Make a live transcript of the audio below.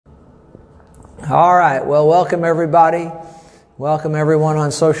All right. Well, welcome everybody. Welcome everyone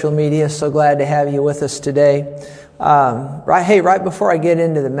on social media. So glad to have you with us today. Right before I get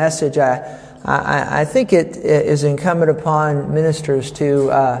into the message, I think it is incumbent upon ministers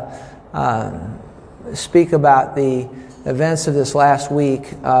to speak about the events of this last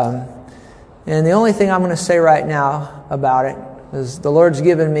week. And the only thing I'm going to say right now about it is the Lord's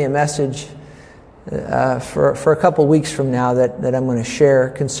given me a message for a couple weeks from now that I'm going to share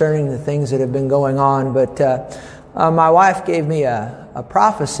concerning the things that have been going on. But my wife gave me a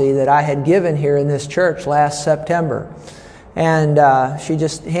prophecy that I had given here in this church last September. And she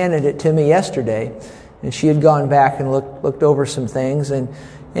just handed it to me yesterday. And she had gone back and looked over some things. And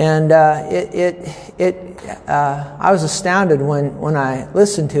I was astounded when I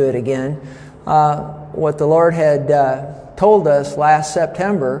listened to it again, what the Lord had told us last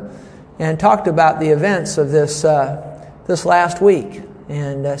September, and talked about the events of this last week.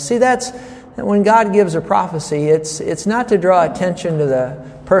 And see, that's when God gives a prophecy, it's not to draw attention to the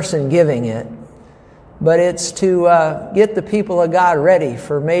person giving it, but it's to get the people of God ready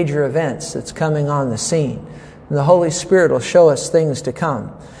for major events that's coming on the scene. And the Holy Spirit will show us things to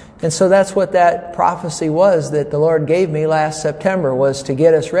come. And so that's what that prophecy was that the Lord gave me last September, was to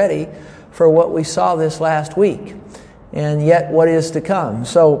get us ready for what we saw this last week, and yet what is to come.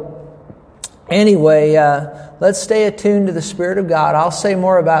 So anyway, let's stay attuned to the Spirit of God. I'll say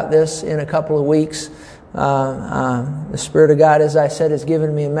more about this in a couple of weeks. The Spirit of God, as I said, has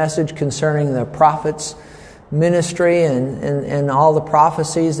given me a message concerning the prophet's ministry and all the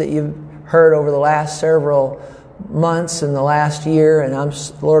prophecies that you've heard over the last several months and the last year. And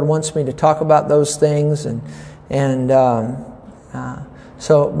the Lord wants me to talk about those things.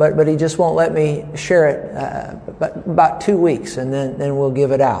 But He just won't let me share it about 2 weeks, and then we'll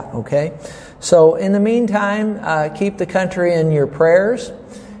give it out, okay? So in the meantime, keep the country in your prayers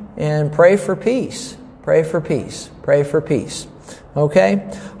and pray for peace. Pray for peace. Pray for peace. Okay?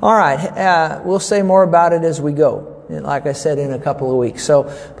 All right. We'll say more about it as we go, like I said, in a couple of weeks.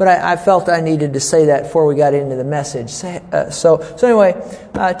 But I felt I needed to say that before we got into the message. So anyway,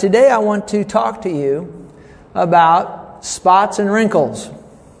 today I want to talk to you about spots and wrinkles.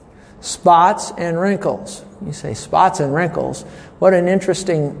 Spots and wrinkles. You say, spots and wrinkles. What an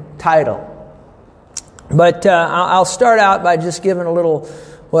interesting title. But I'll start out by just giving a little,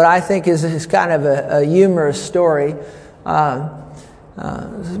 what I think is kind of a humorous story. Many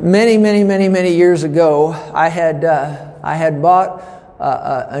years ago, I had bought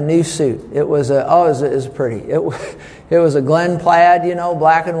a new suit. It was pretty. It was a Glen Plaid,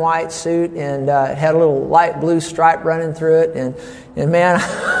 black and white suit, and it had a little light blue stripe running through it. And man,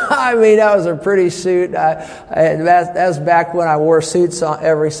 I mean, that was a pretty suit. That was back when I wore suits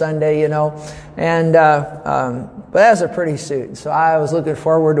every Sunday, but that was a pretty suit. So I was looking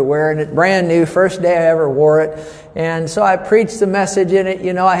forward to wearing it. Brand new, first day I ever wore it. And so I preached the message in it.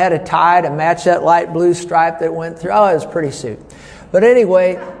 I had a tie to match that light blue stripe that went through. Oh, it was a pretty suit. But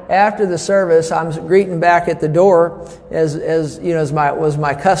anyway, after the service, I'm greeting back at the door as was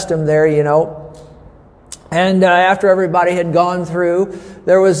my custom there, And after everybody had gone through,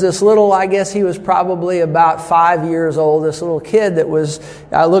 there was this little, I guess he was probably about 5 years old, this little kid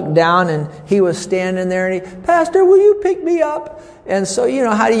I looked down and he was standing there and Pastor, will you pick me up? And so,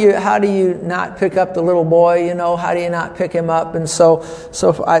 how do you not pick up the little boy? How do you not pick him up? And so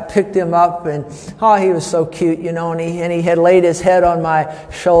I picked him up, and he was so cute, and he had laid his head on my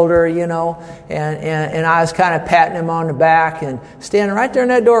shoulder, and I was kind of patting him on the back and standing right there in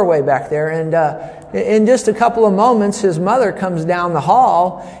that doorway back there. And in just a couple of moments, his mother comes down the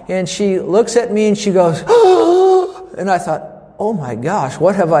hall and she looks at me and she goes, oh! And I thought, oh my gosh,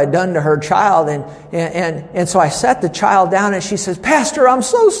 what have I done to her child? And so I sat the child down and she says, Pastor, I'm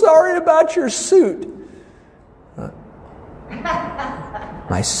so sorry about your suit.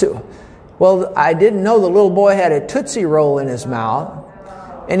 My suit. Well, I didn't know the little boy had a Tootsie Roll in his mouth.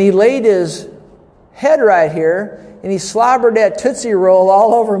 And he laid his head right here and he slobbered that Tootsie Roll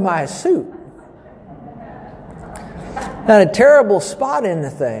all over my suit. Had a terrible spot in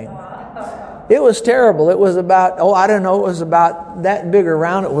the thing. It was terrible. It was about, it was about that big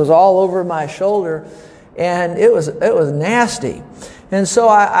around. It was all over my shoulder, and it was nasty. And so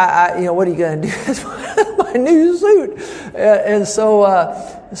I what are you going to do? It's my new suit. And so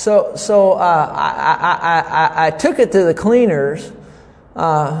I took it to the cleaners,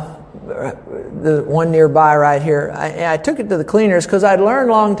 the one nearby right here. I took it to the cleaners because I'd learned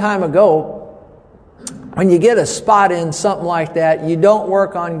a long time ago, when you get a spot in something like that, you don't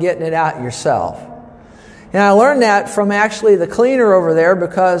work on getting it out yourself. And I learned that from actually the cleaner over there,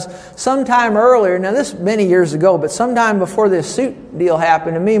 because sometime earlier, now this many years ago, but sometime before this suit deal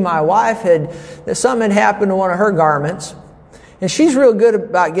happened to me, my wife something had happened to one of her garments. And she's real good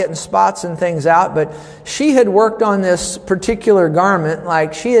about getting spots and things out, but she had worked on this particular garment,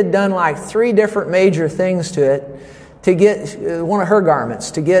 like she had done like 3 different major things to it to get one of her garments,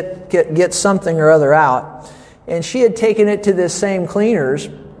 to get something or other out. And she had taken it to this same cleaner's.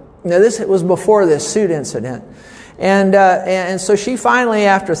 Now this was before this suit incident. And so she finally,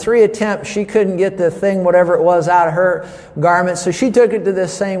 after 3 attempts, she couldn't get the thing, whatever it was, out of her garment. So she took it to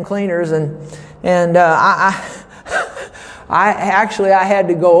this same cleaner's, and I had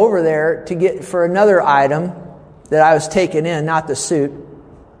to go over there to get for another item that I was taking in, not the suit.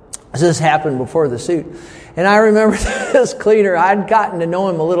 This happened before the suit. And I remember this cleaner, I'd gotten to know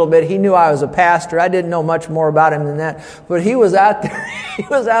him a little bit. He knew I was a pastor. I didn't know much more about him than that. But he was out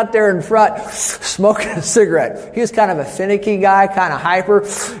there in front smoking a cigarette. He was kind of a finicky guy, kind of hyper.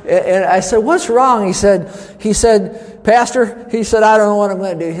 And I said, "What's wrong?" He said, "Pastor," he said, "I don't know what I'm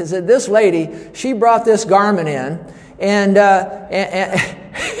going to do." He said, "This lady, she brought this garment in,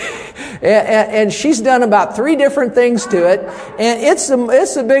 and she's done about 3 different things to it, and it's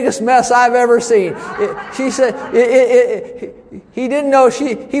the biggest mess I've ever seen." She said, he didn't know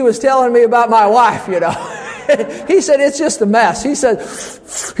he was telling me about my wife, you know. He said, "It's just a mess." He said,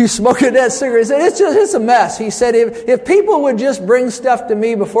 he's smoking that cigarette. He said, it's a mess. He said, if people would just bring stuff to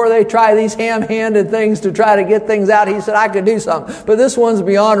me before they try these ham-handed things to try to get things out, he said, I could do something. But this one's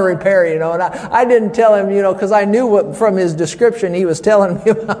beyond repair, you know. And I didn't tell him, you know, because I knew what from his description he was telling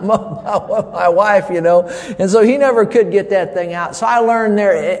me about my wife, you know. And so he never could get that thing out. So I learned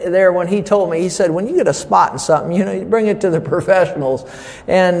there when he told me, he said, when you get a spot in something, you know, you bring it to the professionals.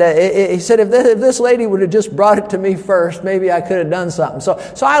 And he said, if this lady would have just brought it to me first, maybe I could have done something.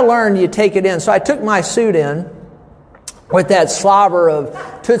 So I learned you take it in. So I took my suit in with that slobber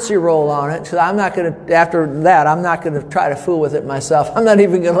of Tootsie Roll on it. So I'm not going to, after that, I'm not going to try to fool with it myself. I'm not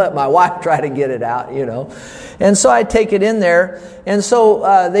even going to let my wife try to get it out, you know. And so I take it in there. And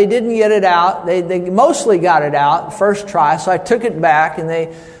so they didn't get it out. They mostly got it out first try. So I took it back, and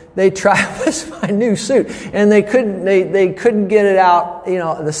they tried with my new suit, and they couldn't get it out, you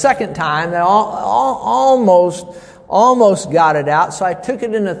know, the second time. They almost got it out. So I took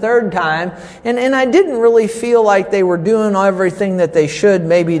it in a third time, and I didn't really feel like they were doing everything that they should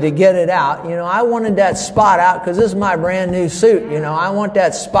maybe to get it out. You know, I wanted that spot out because this is my brand new suit. You know, I want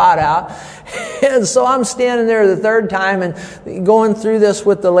that spot out. And so I'm standing there the third time and going through this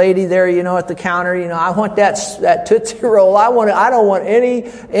with the lady there, you know, at the counter. You know, I want that Tootsie Roll. I don't want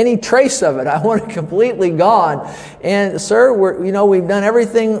any trace of it. I want it completely gone. And sir, we've done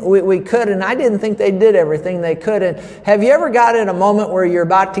everything we could, and I didn't think they did everything they could. And have you ever got in a moment where you're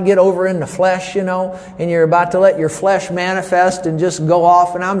about to get over in the flesh, you know, and you're about to let your flesh manifest and just go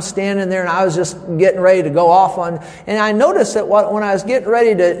off? And I'm standing there, and I was just getting ready to go off and I noticed that when I was getting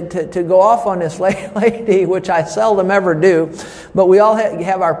ready to go off on this lady, which I seldom ever do, but we all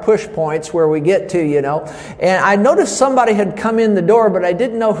have our push points where we get to, you know. And I noticed somebody had come in the door, but I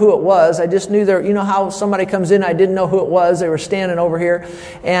didn't know who it was. I just knew you know how somebody comes in, I didn't know who it was. They were standing over here,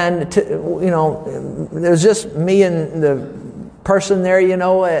 and you know, it was just me and the person there, you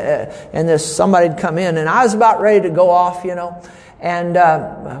know, and somebody had come in, and I was about ready to go off, you know, and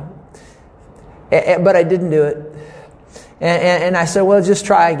but I didn't do it. And I said, well, just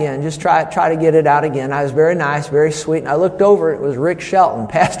try again. Just try to get it out again. I was very nice, very sweet. And I looked over, it was Rick Shelton,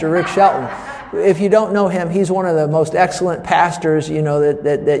 Pastor Rick Shelton. If you don't know him, he's one of the most excellent pastors, you know,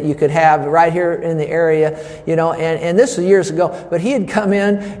 that you could have right here in the area, you know, and this was years ago, but he had come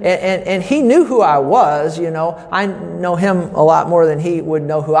in and he knew who I was, you know. I know him a lot more than he would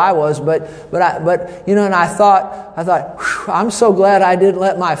know who I was, but you know, and I thought, I'm so glad I didn't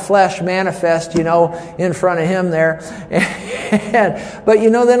let my flesh manifest, you know, in front of him there. But you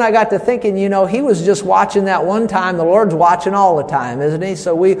know, then I got to thinking, you know, he was just watching that one time. The Lord's watching all the time, isn't he?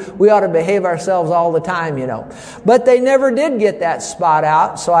 So we ought to behave ourselves all the time, you know. But they never did get that spot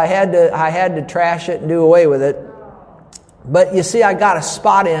out, so I had to trash it and do away with it. But you see, I got a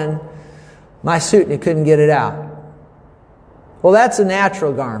spot in my suit and he couldn't get it out. Well, that's a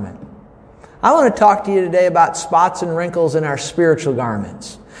natural garment. I want to talk to you today about spots and wrinkles in our spiritual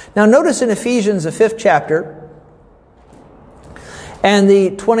garments. Now notice in Ephesians, the 5th chapter, and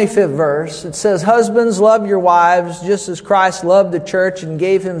the 25th verse, it says, husbands, love your wives, just as Christ loved the church and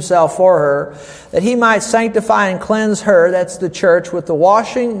gave himself for her, that he might sanctify and cleanse her, that's the church, with the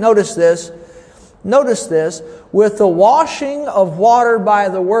washing, notice this, with the washing of water by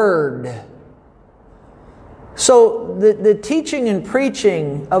the word. So the teaching and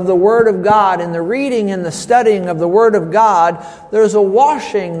preaching of the Word of God and the reading and the studying of the Word of God, there's a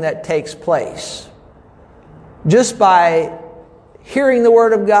washing that takes place. Just by hearing the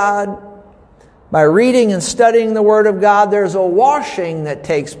Word of God, by reading and studying the Word of God, there's a washing that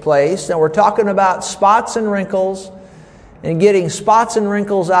takes place. And we're talking about spots and wrinkles and getting spots and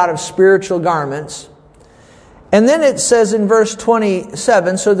wrinkles out of spiritual garments. And then it says in verse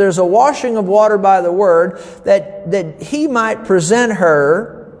 27, so there's a washing of water by the Word, that He might present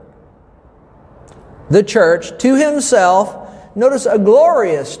her, the church, to Himself. Notice, a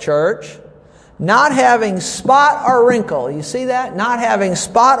glorious church, not having spot or wrinkle. You see that? Not having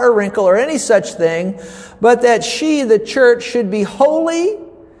spot or wrinkle or any such thing, but that she, the church, should be holy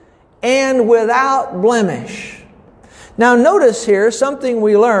and without blemish. Now notice here, something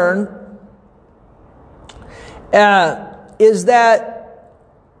we learn is that,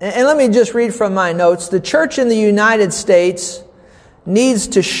 and let me just read from my notes, the church in the United States needs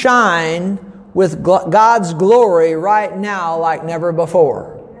to shine with God's glory right now like never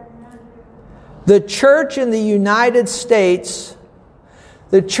before. The church in the United States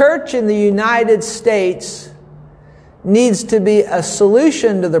needs to be a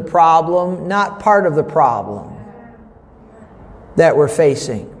solution to the problem, not part of the problem that we're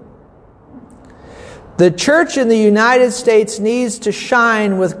facing. The church in the United States needs to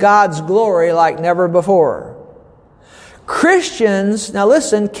shine with God's glory like never before. Christians, now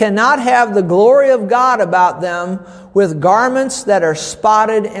listen, cannot have the glory of God about them with garments that are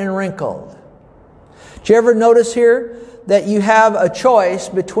spotted and wrinkled. Did you ever notice here that you have a choice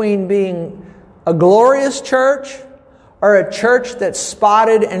between being a glorious church or a church that's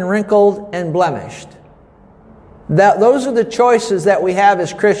spotted and wrinkled and blemished? Those are the choices that we have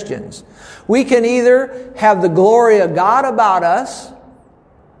as Christians. We can either have the glory of God about us,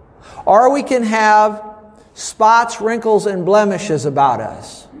 or we can have spots, wrinkles, and blemishes about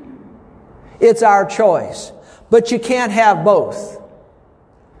us. It's our choice. But you can't have both.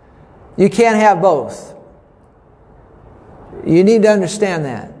 You can't have both. You need to understand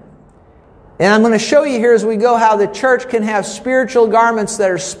that. And I'm going to show you here as we go how the church can have spiritual garments that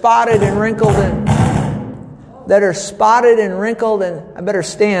are spotted and wrinkled and I better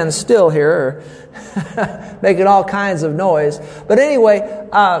stand still here or making all kinds of noise. But anyway,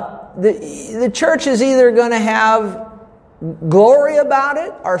 the church is either going to have glory about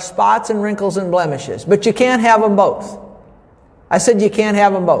it or spots and wrinkles and blemishes. But you can't have them both. I said you can't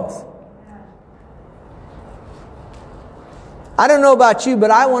have them both. I don't know about you,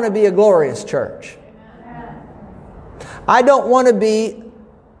 but I want to be a glorious church. I don't want to be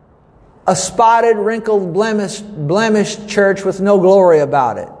a spotted, wrinkled, blemished church with no glory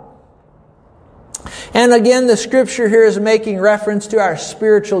about it. And again, the scripture here is making reference to our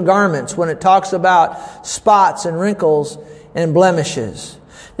spiritual garments when it talks about spots and wrinkles and blemishes.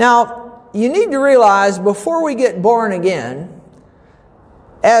 Now, you need to realize before we get born again,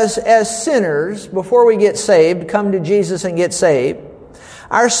 as sinners, before we get saved, come to Jesus and get saved,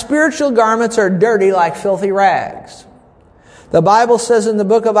 our spiritual garments are dirty like filthy rags. The Bible says in the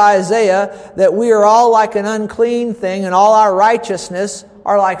book of Isaiah that we are all like an unclean thing and all our righteousness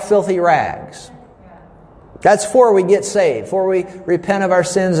are like filthy rags. That's before we get saved, before we repent of our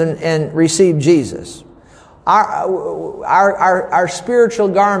sins and receive Jesus. Our spiritual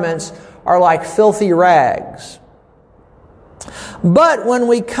garments are like filthy rags. But when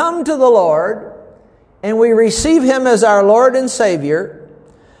we come to the Lord and we receive Him as our Lord and Savior,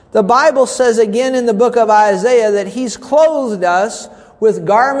 the Bible says again in the book of Isaiah that He's clothed us with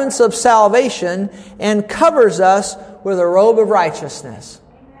garments of salvation and covers us with a robe of righteousness.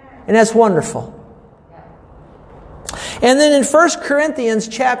 And that's wonderful. And then in 1 Corinthians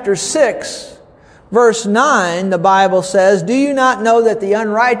chapter 6, verse 9, the Bible says, "Do you not know that the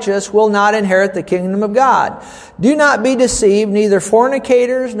unrighteous will not inherit the kingdom of God? Do not be deceived, neither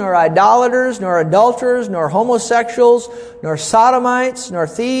fornicators, nor idolaters, nor adulterers, nor homosexuals, nor sodomites, nor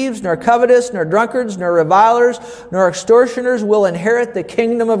thieves, nor covetous, nor drunkards, nor revilers, nor extortioners will inherit the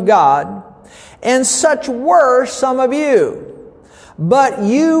kingdom of God. And such were some of you. But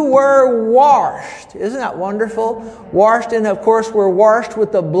you were washed." Isn't that wonderful? Washed, and of course we're washed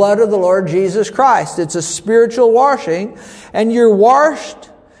with the blood of the Lord Jesus Christ. It's a spiritual washing. And you're washed,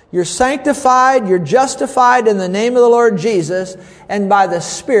 you're sanctified, you're justified in the name of the Lord Jesus and by the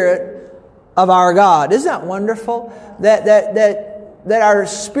Spirit of our God. Isn't that wonderful? That our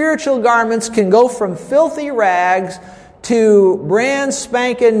spiritual garments can go from filthy rags to brand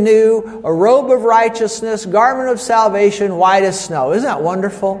spanking new, a robe of righteousness, garment of salvation, white as snow. Isn't that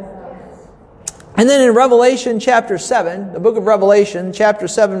wonderful? And then in Revelation chapter 7, the book of Revelation, chapter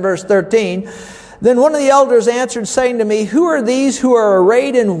 7, verse 13, Then one of the elders answered, saying to me, who are these who are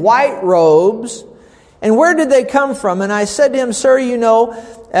arrayed in white robes? And where did they come from? And I said to him, sir, you know.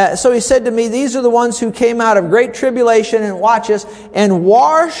 So he said to me, these are the ones who came out of great tribulation, and watch us, and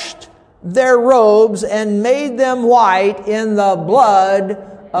washed their robes and made them white in the blood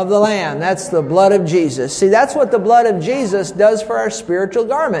of the Lamb. That's the blood of Jesus. See, that's what the blood of Jesus does for our spiritual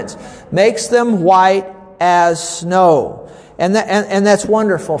garments. Makes them white as snow. And that's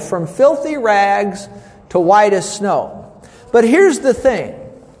wonderful. From filthy rags to white as snow. But here's the thing.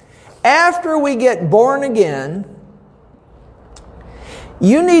 After we get born again,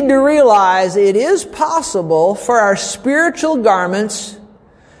 you need to realize it is possible for our spiritual garments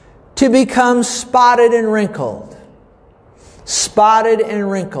to become spotted and wrinkled. Spotted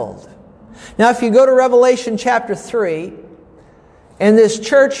and wrinkled. Now, if you go to Revelation chapter 3, in this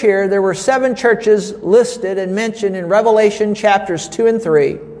church here, there were 7 churches listed and mentioned in Revelation chapters 2 and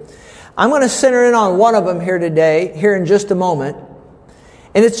 3. I'm going to center in on one of them here today, here in just a moment.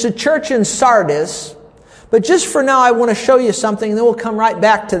 And it's the church in Sardis. But just for now, I want to show you something, and then we'll come right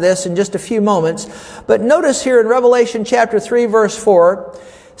back to this in just a few moments. But notice here in Revelation chapter 3, verse 4,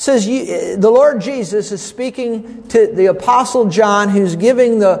 it says, the Lord Jesus is speaking to the Apostle John, who's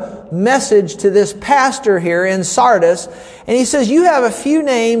giving the message to this pastor here in Sardis. And he says, you have a few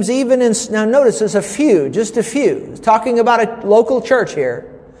names even in... Now notice, it's a few, just a few. It's talking about a local church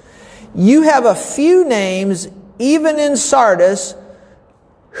here. You have a few names even in Sardis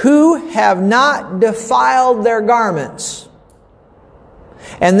who have not defiled their garments.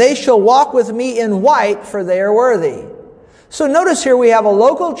 And they shall walk with me in white, for they are worthy. So notice here we have a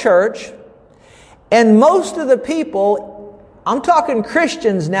local church, and most of the people, I'm talking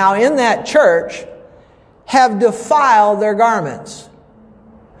Christians now in that church, have defiled their garments.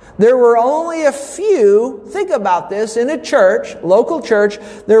 There were only a few, think about this, in a church, local church,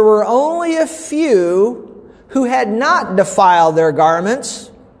 there were only a few who had not defiled their garments.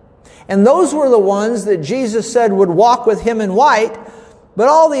 And those were the ones that Jesus said would walk with Him in white, but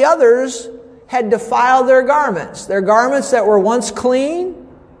all the others had defiled their garments that were once clean,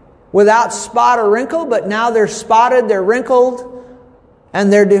 without spot or wrinkle, but now they're spotted, they're wrinkled,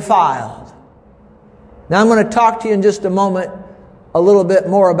 and they're defiled. Now I'm going to talk to you in just a moment a little bit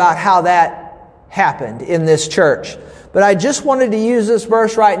more about how that happened in this church. But I just wanted to use this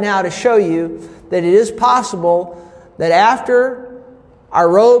verse right now to show you that it is possible that after our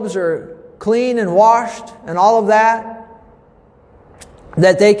robes are clean and washed and all of that,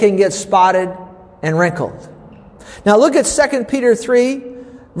 that they can get spotted and wrinkled. Now look at 2 Peter 3,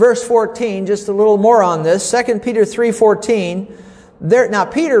 verse 14, just a little more on this. 2 Peter 3:14. Now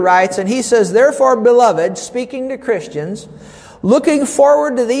Peter writes, and he says, therefore, beloved, speaking to Christians, looking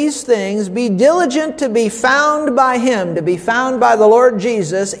forward to these things, be diligent to be found by Him, to be found by the Lord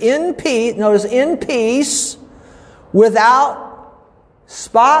Jesus in peace, notice in peace, without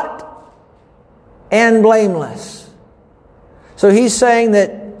spot and blameless. So he's saying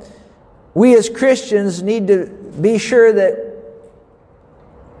that we as Christians need to be sure that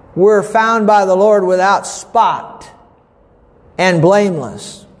we're found by the Lord without spot and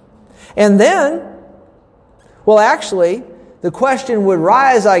blameless. And then, well, actually, the question would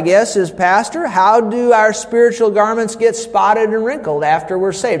rise, I guess, is, Pastor, how do our spiritual garments get spotted and wrinkled after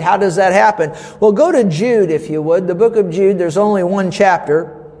we're saved? How does that happen? Well, go to Jude, if you would. The book of Jude, there's only one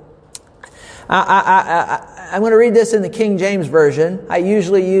chapter. I'm going to read this in the King James Version. I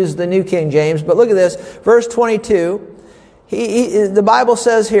usually use the New King James, but look at this. Verse 22. The Bible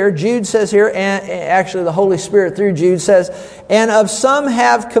says here, Jude says here, and actually the Holy Spirit through Jude says, and of some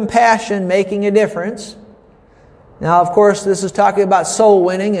have compassion, making a difference. Now, of course, this is talking about soul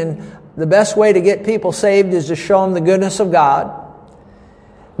winning, and the best way to get people saved is to show them the goodness of God.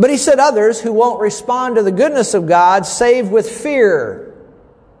 But he said others who won't respond to the goodness of God, save with fear,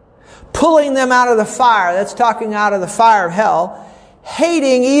 pulling them out of the fire. That's talking out of the fire of hell.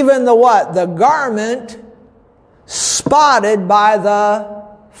 Hating even the what? The garment spotted by the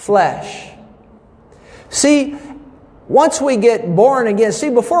flesh. See, once we get born again,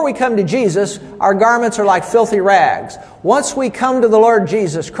 before we come to Jesus, our garments are like filthy rags. Once we come to the Lord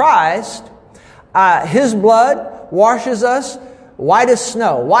Jesus Christ, His blood washes us white as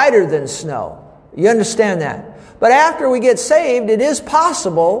snow, whiter than snow. You understand that? But after we get saved, it is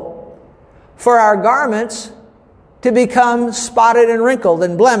possible for our garments to become spotted and wrinkled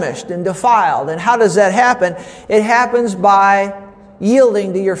and blemished and defiled. And how does that happen? It happens by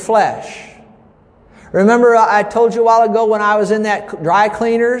yielding to your flesh. Remember I told you a while ago when I was in that dry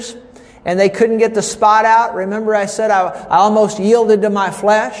cleaners and they couldn't get the spot out? Remember I said I almost yielded to my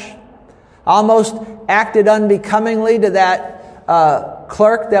flesh? I almost acted unbecomingly to that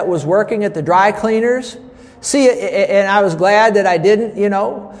clerk that was working at the dry cleaners. See, and I was glad that I didn't,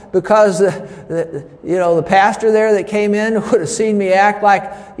 because the pastor there that came in would have seen me act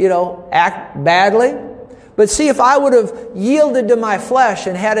badly. But see, if I would have yielded to my flesh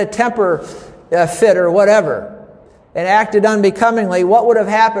and had a temper fit or whatever, and acted unbecomingly, what would have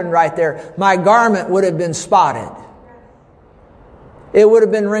happened right there? My garment would have been spotted. It would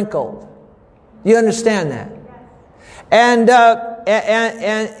have been wrinkled. You understand that?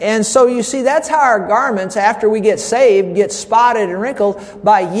 And so you see, that's how our garments, after we get saved, get spotted and wrinkled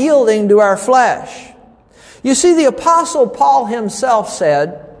by yielding to our flesh. You see, the Apostle Paul himself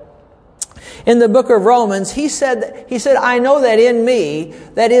said, in the book of Romans, he said, I know that in me,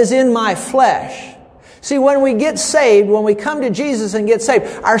 that is in my flesh. See, when we get saved, when we come to Jesus and get saved,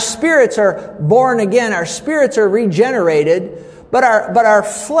 our spirits are born again, our spirits are regenerated, but our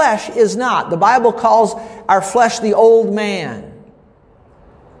flesh is not. The Bible calls our flesh the old man.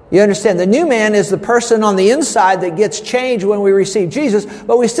 You understand? The new man is the person on the inside that gets changed when we receive Jesus,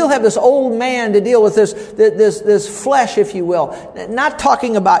 but we still have this old man to deal with, this flesh, if you will. Not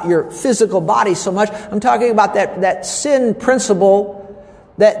talking about your physical body so much. I'm talking about that sin principle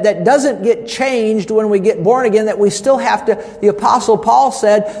that doesn't get changed when we get born again, that we still have to. The Apostle Paul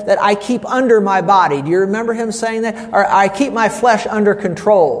said that I keep under my body. Do you remember him saying that? Or I keep my flesh under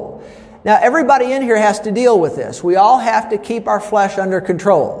control. Now, everybody in here has to deal with this. We all have to keep our flesh under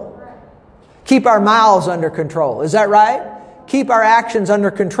control. Keep our mouths under control. Is that right? Keep our actions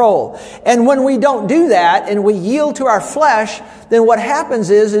under control. And when we don't do that and we yield to our flesh, then what happens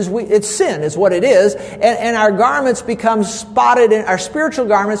is it's sin is what it is. And our garments become spotted, and our spiritual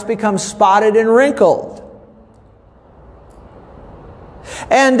garments become spotted and wrinkled.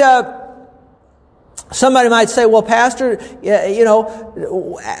 And somebody might say, well, Pastor,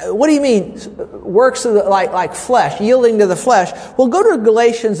 what do you mean works of like flesh, yielding to the flesh? Well, go to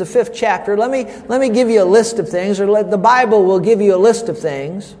Galatians, the 5th chapter. Let me give you a list of things, or the Bible will give you a list of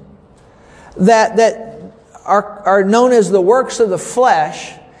things that are known as the works of the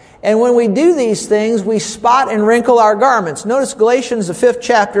flesh. And when we do these things, we spot and wrinkle our garments. Notice Galatians, the 5th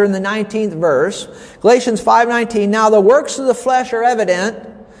chapter, in the 19th verse. Galatians 5:19. Now the works of the flesh are evident,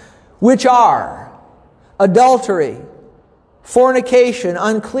 which are adultery, fornication,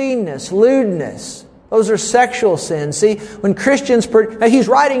 uncleanness, lewdness. Those are sexual sins. See, when Christians, he's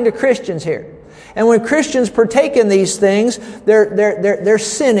writing to Christians here. And when Christians partake in these things, they're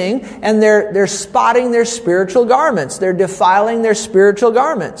sinning, and they're spotting their spiritual garments. They're defiling their spiritual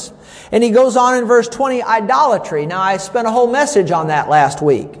garments. And he goes on in verse 20, idolatry. Now, I spent a whole message on that last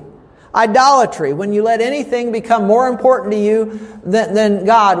week. Idolatry, when you let anything become more important to you than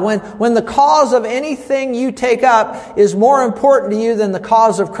God. When the cause of anything you take up is more important to you than the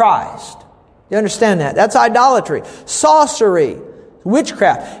cause of Christ. You understand that? That's idolatry. Sorcery,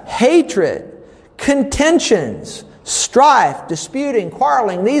 witchcraft, hatred, contentions, strife, disputing,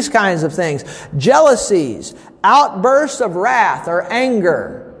 quarreling, these kinds of things. Jealousies, outbursts of wrath or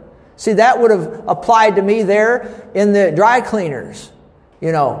anger. See, that would have applied to me there in the dry cleaners,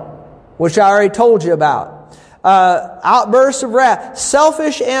 which I already told you about. Outbursts of wrath,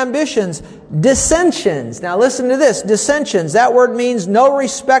 selfish ambitions, dissensions. Now listen to this, dissensions. That word means no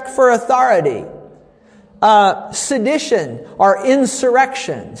respect for authority. Sedition or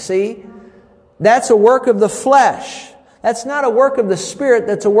insurrection. See? That's a work of the flesh. That's not a work of the Spirit,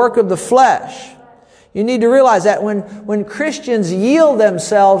 that's a work of the flesh. You need to realize that when Christians yield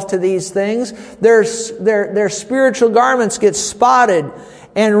themselves to these things, their spiritual garments get spotted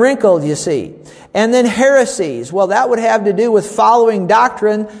and wrinkled, you see. And then heresies. Well, that would have to do with following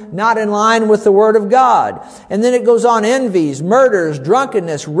doctrine not in line with the Word of God. And then it goes on, envies, murders,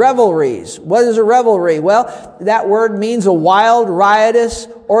 drunkenness, revelries. What is a revelry? Well, that word means a wild, riotous,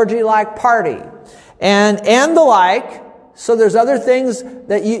 orgy-like party. And the like. So there's other things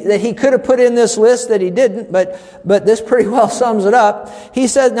that he could have put in this list that he didn't, but this pretty well sums it up. He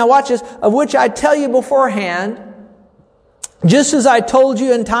says, now watch this, of which I tell you beforehand, just as I told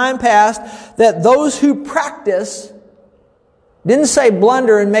you in time past, that those who practice, didn't say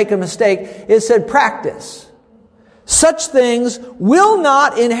blunder and make a mistake, it said practice. Such things will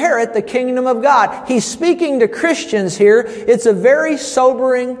not inherit the kingdom of God. He's speaking to Christians here. It's a very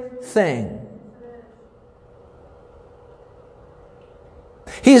sobering thing.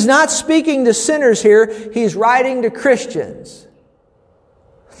 He's not speaking to sinners here. He's writing to Christians.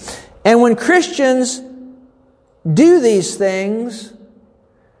 And when Christians do these things,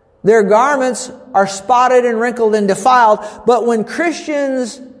 their garments are spotted and wrinkled and defiled. But when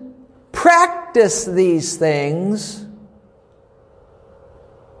Christians practice these things,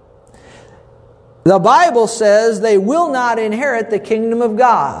 the Bible says they will not inherit the kingdom of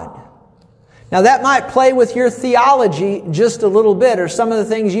God. Now that might play with your theology just a little bit, or some of the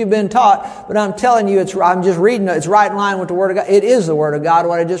things you've been taught, but I'm telling you, I'm just reading it. It's right in line with the Word of God. It is the Word of God,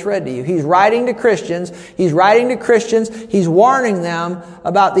 what I just read to you. He's writing to Christians. He's warning them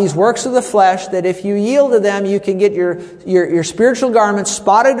about these works of the flesh, that if you yield to them, you can get your spiritual garments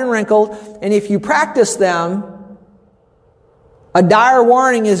spotted and wrinkled, and if you practice them, a dire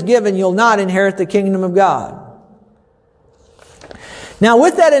warning is given, you'll not inherit the kingdom of God. Now,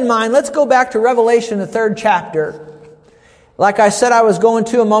 with that in mind, let's go back to Revelation, the 3rd chapter. Like I said I was going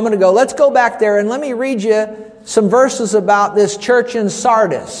to a moment ago, let's go back there and let me read you some verses about this church in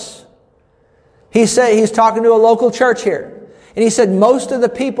Sardis. He's talking to a local church here. And he said most of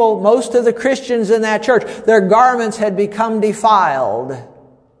the Christians in that church, their garments had become defiled.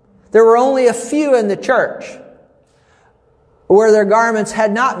 There were only a few in the church where their garments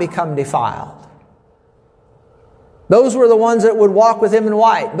had not become defiled. Those were the ones that would walk with him in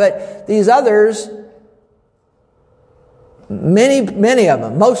white. But these others, many of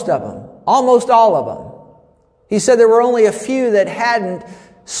them, most of them, almost all of them, he said there were only a few that hadn't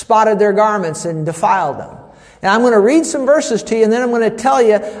spotted their garments and defiled them. And I'm going to read some verses to you, and then I'm going to tell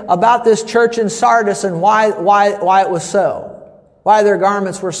you about this church in Sardis and why it was so, why their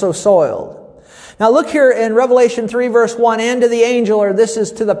garments were so soiled. Now look here in Revelation 3 verse 1, and to the angel, or this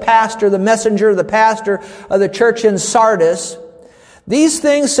is to the pastor, the messenger, the pastor of the church in Sardis. These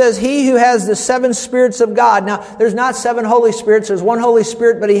things says he who has the 7 spirits of God. Now, there's not 7 Holy Spirits. There's one Holy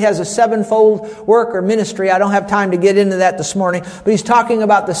Spirit, but he has a 7-fold work or ministry. I don't have time to get into that this morning, but he's talking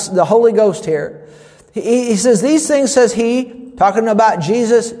about the Holy Ghost here. He says, these things says he, talking about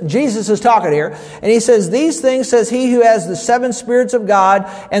Jesus. Jesus is talking here. And he says, these things says he who has the 7 spirits of God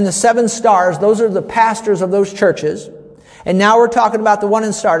and the 7 stars. Those are the pastors of those churches. And now we're talking about the one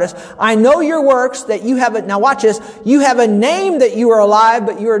in Sardis. I know your works, that you have now watch this, you have a name that you are alive,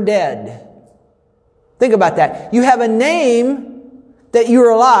 but you are dead. Think about that. You have a name that you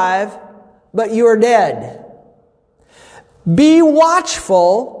are alive, but you are dead. Be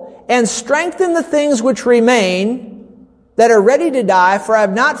watchful and strengthen the things which remain that are ready to die, for I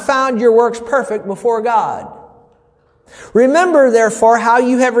have not found your works perfect before God. Remember, therefore, how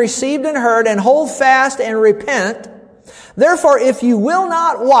you have received and heard, and hold fast and repent. Therefore, if you will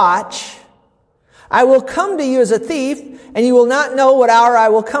not watch, I will come to you as a thief, and you will not know what hour I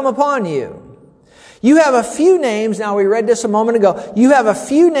will come upon you. You have a few names, now we read this a moment ago, you have a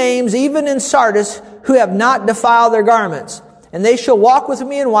few names even in Sardis who have not defiled their garments, and they shall walk with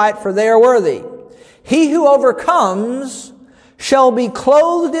me in white, for they are worthy. He who overcomes shall be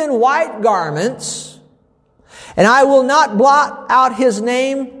clothed in white garments, and I will not blot out his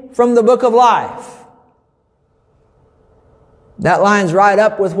name from the book of life. That lines right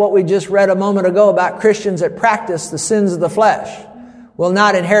up with what we just read a moment ago about Christians that practice the sins of the flesh will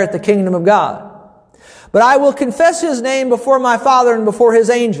not inherit the kingdom of God. But I will confess his name before my Father and before his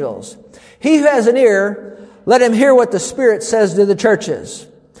angels. He who has an ear, let him hear what the Spirit says to the churches.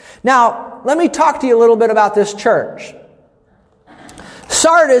 Now, let me talk to you a little bit about this church.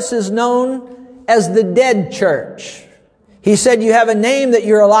 Sardis is known as the dead church. He said you have a name that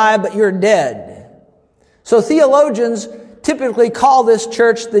you're alive, but you're dead. So theologians typically call this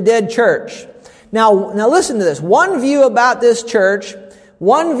church the dead church. Now listen to this. One view about this church,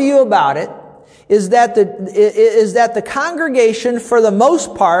 one view about it, is that the congregation, for the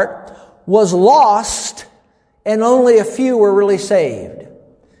most part, was lost, and only a few were really saved.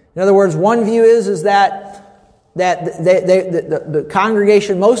 In other words, one view is that the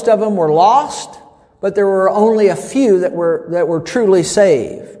congregation, most of them were lost, but there were only a few that were truly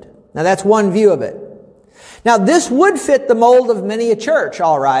saved. Now that's one view of it. Now this would fit the mold of many a church,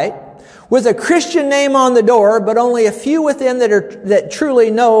 all right, with a Christian name on the door, but only a few within that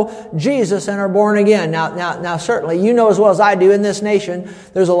truly know Jesus and are born again. Now certainly, you know as well as I do, in this nation,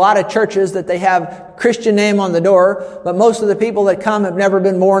 there's a lot of churches that they have Christian name on the door, but most of the people that come have never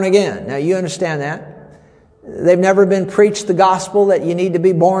been born again. Now you understand that. They've never been preached the gospel that you need to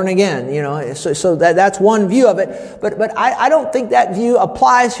be born again, you know. So that's one view of it. But I don't think that view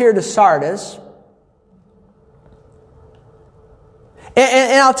applies here to Sardis.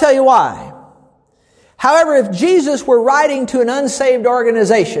 And I'll tell you why. However, if Jesus were writing to an unsaved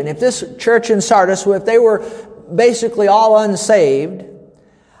organization, if this church in Sardis, if they were basically all unsaved,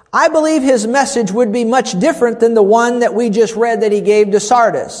 I believe his message would be much different than the one that we just read that he gave to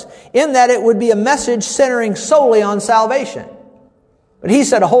Sardis, in that it would be a message centering solely on salvation. But he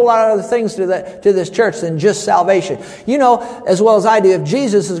said a whole lot of other things to this church than just salvation. You know, as well as I do, if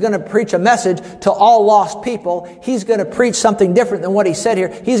Jesus is going to preach a message to all lost people, he's going to preach something different than what he said here.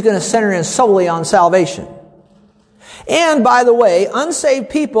 He's going to center in solely on salvation. And by the way, unsaved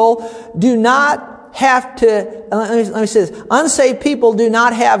people do not have to, let me say this, unsaved people do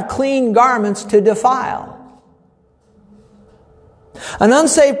not have clean garments to defile. An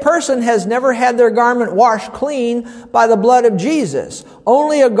unsaved person has never had their garment washed clean by the blood of Jesus.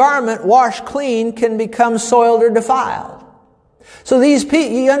 Only a garment washed clean can become soiled or defiled. So these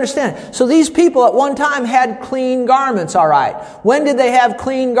people, you understand? So these people at one time had clean garments, all right. When did they have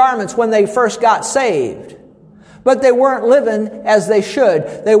clean garments? When they first got saved. But they weren't living as they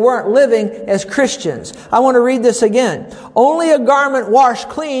should. They weren't living as Christians. I want to read this again. Only a garment washed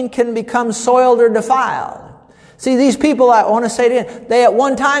clean can become soiled or defiled. See, these people, I want to say it again, they at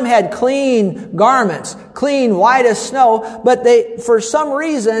one time had clean garments, clean white as snow, but for some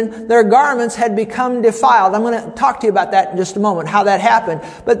reason, their garments had become defiled. I'm going to talk to you about that in just a moment, how that happened.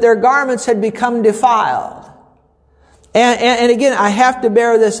 But their garments had become defiled. And again, I have to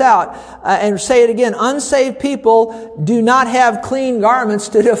bear this out and say it again. Unsaved people do not have clean garments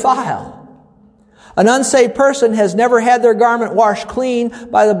to defile. An unsaved person has never had their garment washed clean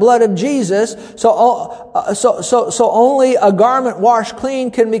by the blood of Jesus. So only a garment washed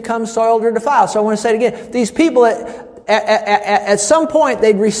clean can become soiled or defiled. So I want to say it again. These people at some point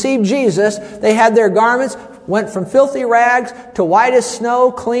they'd received Jesus. They had their garments, went from filthy rags to white as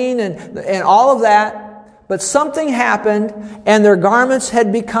snow, clean and all of that. But something happened and their garments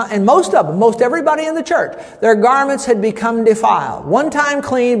had become, and most everybody in the church, their garments had become defiled. One time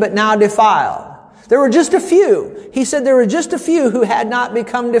clean, but now defiled. There were just a few. He said there were just a few who had not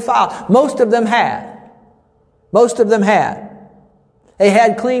become defiled. Most of them had. Most of them had. They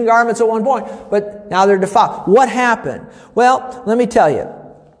had clean garments at one point, but now they're defiled. What happened? Well, let me tell you.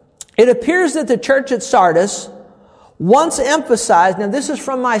 It appears that the church at Sardis once emphasized, now this is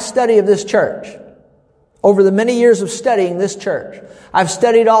from my study of this church, over the many years of studying this church. I've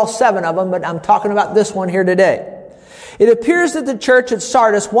studied all 7 of them, but I'm talking about this one here today. It appears that the church at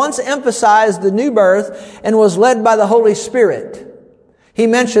Sardis once emphasized the new birth and was led by the Holy Spirit. He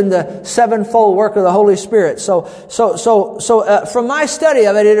mentioned the 7-fold work of the Holy Spirit. So from my study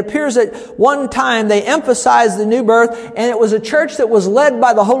of it, it appears that one time they emphasized the new birth, and it was a church that was led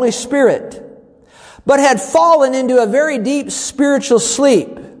by the Holy Spirit, but had fallen into a very deep spiritual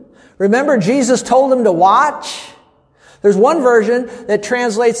sleep. Remember, Jesus told them to watch? There's one version that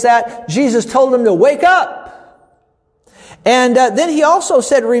translates that Jesus told them to wake up. And then he also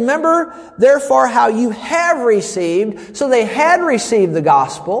said, remember, therefore, how you have received. So they had received the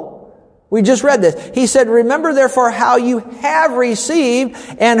gospel. We just read this. He said, remember, therefore, how you have received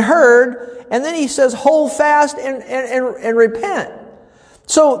and heard. And then he says, hold fast and repent.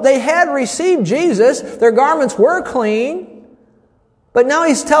 So they had received Jesus. Their garments were clean. But now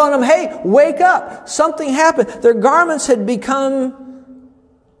he's telling them, hey, wake up. Something happened. Their garments had become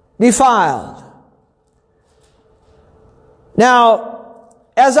defiled. Now,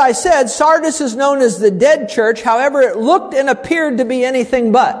 as I said, Sardis is known as the dead church. However, it looked and appeared to be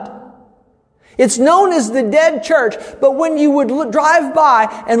anything but. It's known as the dead church, but when you would drive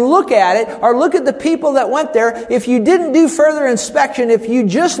by and look at it, or look at the people that went there, if you didn't do further inspection, if you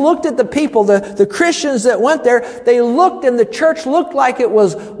just looked at the people, the Christians that went there, they looked and the church looked like it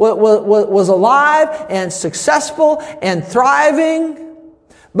was alive and successful and thriving.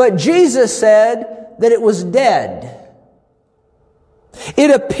 But Jesus said that it was dead.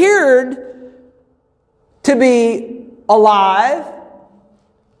 It appeared to be alive,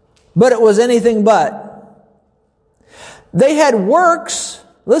 but it was anything but. They had works,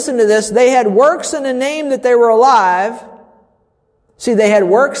 listen to this, they had works and a name that they were alive. See, they had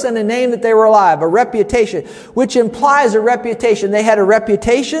works and a name that they were alive, a reputation, which implies a reputation. They had a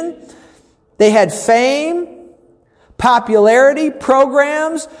reputation, they had fame, popularity,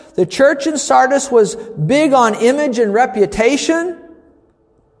 programs. The church in Sardis was big on image and reputation.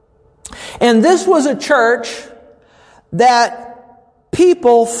 And this was a church that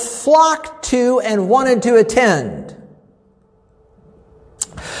people flocked to and wanted to attend.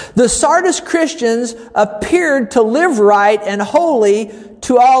 The Sardis Christians appeared to live right and holy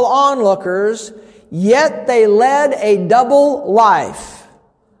to all onlookers, yet they led a double life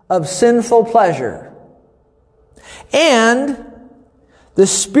of sinful pleasure. And the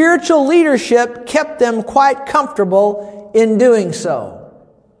spiritual leadership kept them quite comfortable in doing so.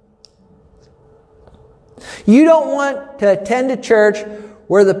 You don't want to attend a church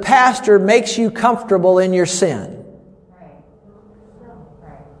where the pastor makes you comfortable in your sin.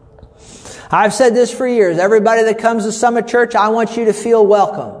 I've said this for years. Everybody that comes to Summit Church, I want you to feel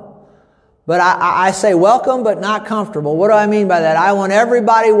welcome. But I say welcome, but not comfortable. What do I mean by that? I want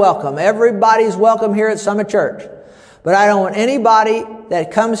everybody welcome. Everybody's welcome here at Summit Church. But I don't want anybody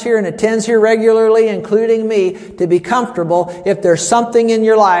that comes here and attends here regularly, including me, to be comfortable if there's something in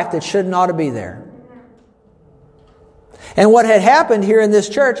your life that shouldn't ought to be there. And what had happened here in this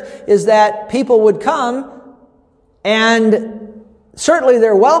church is that people would come, and certainly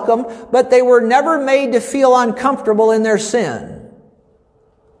they're welcome, but they were never made to feel uncomfortable in their sin.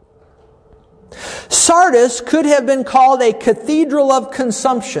 Sardis could have been called a cathedral of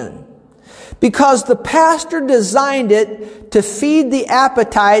consumption because the pastor designed it to feed the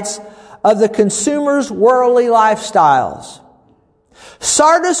appetites of the consumer's worldly lifestyles.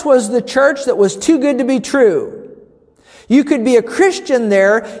 Sardis was the church that was too good to be true. You could be a Christian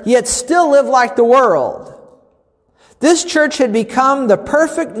there, yet still live like the world. This church had become the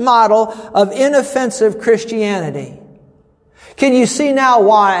perfect model of inoffensive Christianity. Can you see now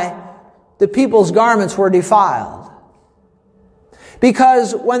why the people's garments were defiled?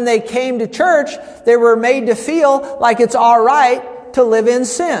 Because when they came to church, they were made to feel like it's all right to live in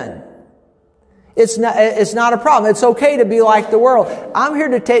sin. It's not a problem. It's okay to be like the world. I'm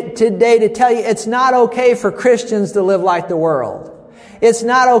here today to tell you it's not okay for Christians to live like the world. It's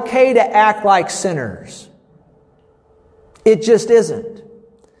not okay to act like sinners. It just isn't.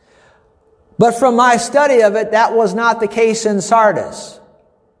 But from my study of it, that was not the case in Sardis.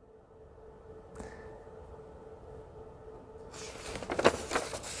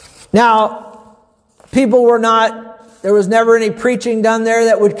 Now, people were not, there was never any preaching done there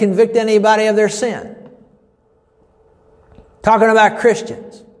that would convict anybody of their sin. Talking about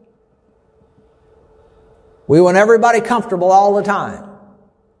Christians. We want everybody comfortable all the time.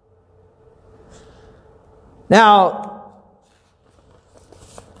 Now,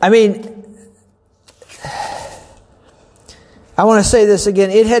 I want to say this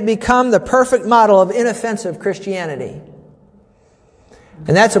again. It had become the perfect model of inoffensive Christianity.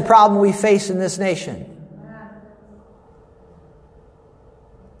 And that's a problem we face in this nation.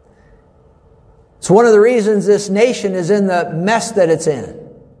 It's one of the reasons this nation is in the mess that it's in.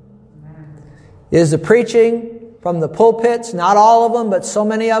 Is the preaching from the pulpits, not all of them, but so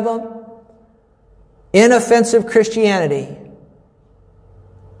many of them, inoffensive Christianity.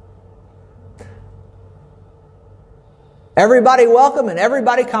 Everybody welcome and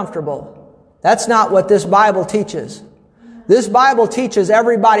everybody comfortable. That's not what this Bible teaches. This Bible teaches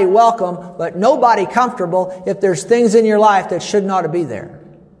everybody welcome, but nobody comfortable if there's things in your life that should not be there.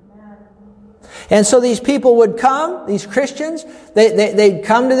 And so these people would come, these Christians, they'd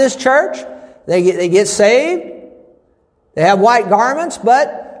come to this church, they get saved, they have white garments,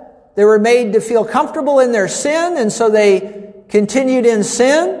 but they were made to feel comfortable in their sin, and so they continued in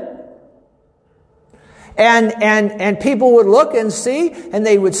sin. And people would look and see, and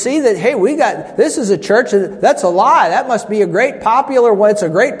they would see that, hey, this is a church, that's a lie. That must be it's a great,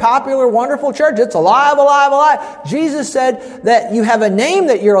 popular, wonderful church. It's alive, alive, alive. Jesus said that you have a name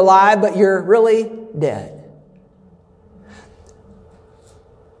that you're alive, but you're really dead.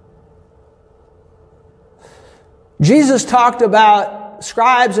 Jesus talked about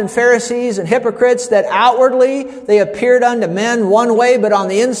scribes and Pharisees and hypocrites that outwardly they appeared unto men one way, but on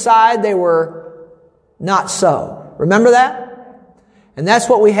the inside they were not so. Remember that? And that's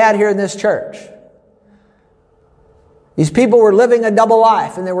what we had here in this church. These people were living a double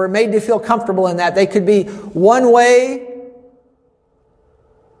life, and they were made to feel comfortable in that. They could be one way,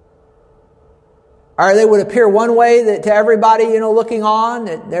 or they would appear one way that to everybody, looking on,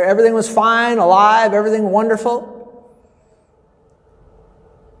 that everything was fine, alive, everything wonderful.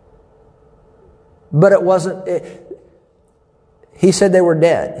 But it wasn't. He said they were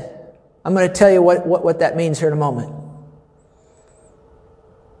dead. I'm going to tell you what that means here in a moment.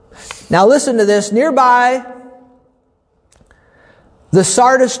 Now listen to this. Nearby the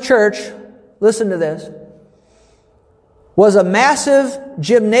Sardis church, listen to this, was a massive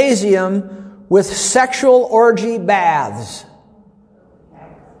gymnasium with sexual orgy baths.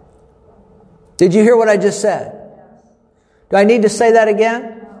 Did you hear what I just said? Do I need to say that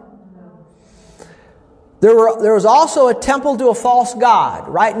again? There was also a temple to a false god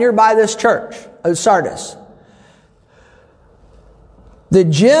right nearby this church of Sardis. The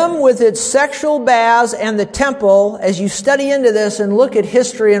gym with its sexual baths and the temple, as you study into this and look at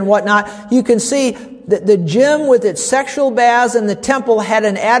history and whatnot, you can see that the gym with its sexual baths and the temple had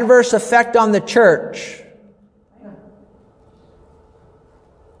an adverse effect on the church.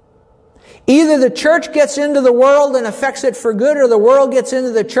 Either the church gets into the world and affects it for good, or the world gets into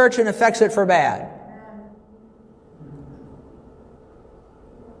the church and affects it for bad.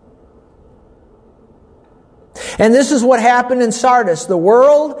 And this is what happened in Sardis. The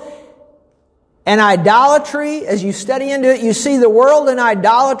world and idolatry, as you study into it, you see the world and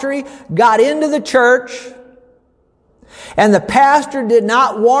idolatry got into the church, and the pastor did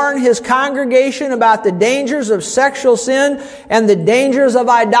not warn his congregation about the dangers of sexual sin and the dangers of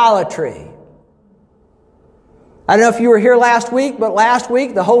idolatry. I don't know if you were here last week, but last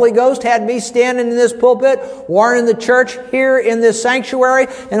week the Holy Ghost had me standing in this pulpit warning the church here in this sanctuary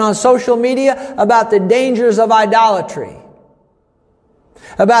and on social media about the dangers of idolatry.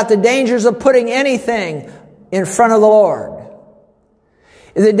 About the dangers of putting anything in front of the Lord.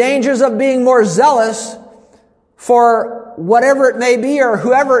 The dangers of being more zealous for whatever it may be or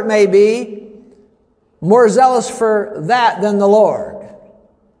whoever it may be, more zealous for that than the Lord.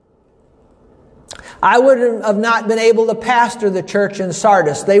 I would have not been able to pastor the church in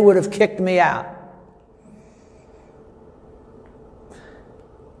Sardis. They would have kicked me out.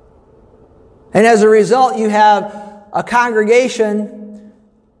 And as a result, you have a congregation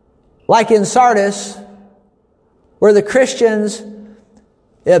like in Sardis, where the Christians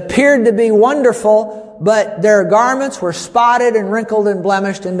appeared to be wonderful, but their garments were spotted and wrinkled and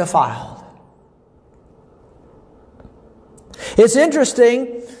blemished and defiled. It's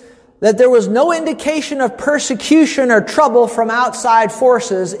interesting that there was no indication of persecution or trouble from outside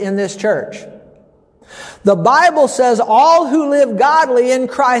forces in this church. The Bible says all who live godly in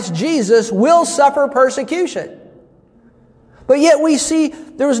Christ Jesus will suffer persecution. But yet we see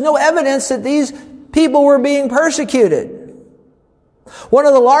there was no evidence that these people were being persecuted. One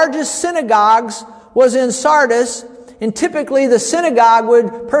of the largest synagogues was in Sardis, and typically the synagogue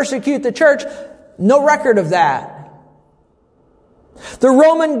would persecute the church. No record of that. The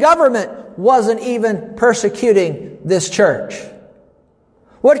Roman government wasn't even persecuting this church.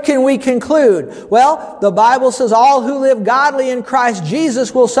 What can we conclude? Well, the Bible says all who live godly in Christ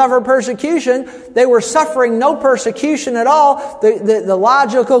Jesus will suffer persecution. They were suffering no persecution at all. The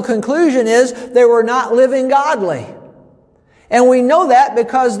logical conclusion is they were not living godly. And we know that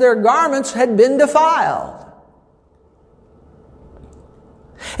because their garments had been defiled.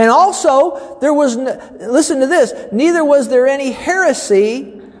 And also, listen to this, neither was there any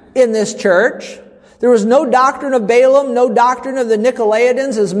heresy in this church. There was no doctrine of Balaam, no doctrine of the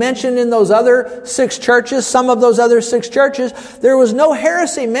Nicolaitans as mentioned in those other 6 churches, some of those other 6 churches. There was no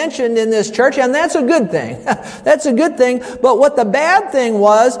heresy mentioned in this church, and that's a good thing. That's a good thing. But what the bad thing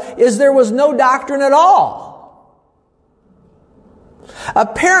is there was no doctrine at all.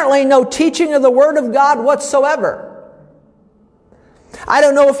 Apparently no teaching of the Word of God whatsoever. I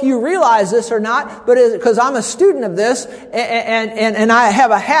don't know if you realize this or not, but because I'm a student of this, and I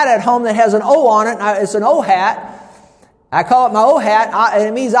have a hat at home that has an O on it. It's an O hat. I call it my O hat.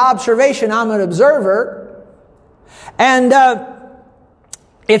 It means observation. I'm an observer. And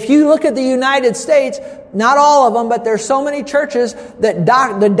if you look at the United States, not all of them, but there's so many churches that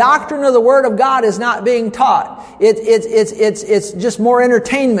the doctrine of the Word of God is not being taught. It's just more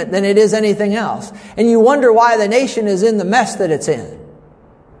entertainment than it is anything else. And you wonder why the nation is in the mess that it's in.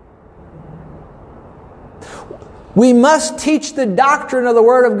 We must teach the doctrine of the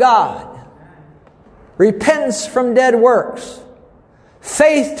Word of God. Repentance from dead works.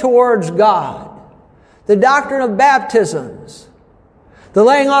 Faith towards God. The doctrine of baptisms. The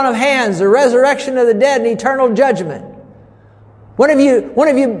laying on of hands. The resurrection of the dead and eternal judgment. When have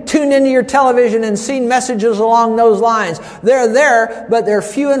you tuned into your television and seen messages along those lines? They're there, but they're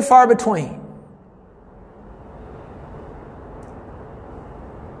few and far between.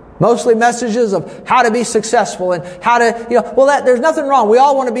 Mostly messages of how to be successful and how to, there's nothing wrong. We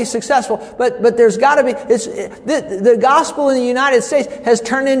all want to be successful, but there's got to be, the gospel in the United States has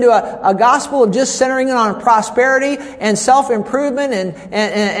turned into a gospel of just centering it on prosperity and self-improvement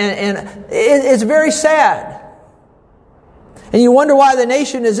and it's very sad. And you wonder why the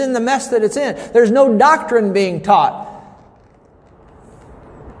nation is in the mess that it's in. There's no doctrine being taught.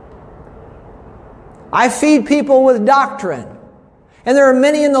 I feed people with doctrine. And there are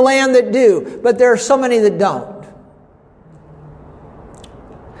many in the land that do, but there are so many that don't.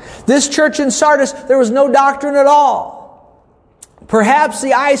 This church in Sardis, there was no doctrine at all. Perhaps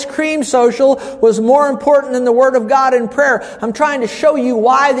the ice cream social was more important than the Word of God and prayer. I'm trying to show you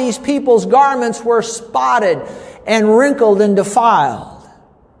why these people's garments were spotted and wrinkled and defiled.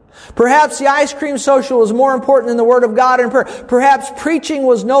 Perhaps the ice cream social was more important than the Word of God and prayer. Perhaps preaching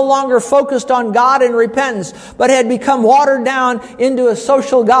was no longer focused on God and repentance, but had become watered down into a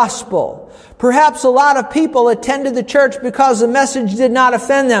social gospel. Perhaps a lot of people attended the church because the message did not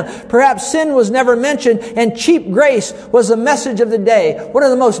offend them. Perhaps sin was never mentioned and cheap grace was the message of the day. One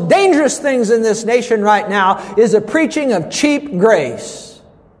of the most dangerous things in this nation right now is the preaching of cheap grace.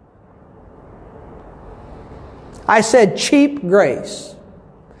 I said cheap grace.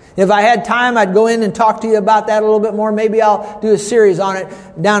 If I had time, I'd go in and talk to you about that a little bit more. Maybe I'll do a series on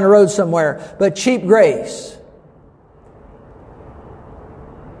it down the road somewhere. But cheap grace.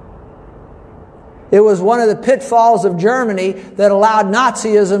 It was one of the pitfalls of Germany that allowed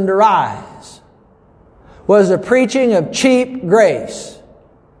Nazism to rise. Was the preaching of cheap grace.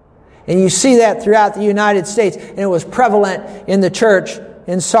 And you see that throughout the United States. And it was prevalent in the church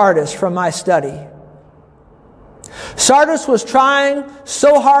in Sardis from my study. Sardis was trying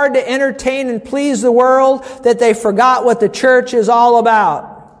so hard to entertain and please the world that they forgot what the church is all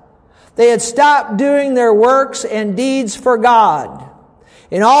about. They had stopped doing their works and deeds for God.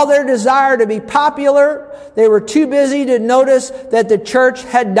 In all their desire to be popular, they were too busy to notice that the church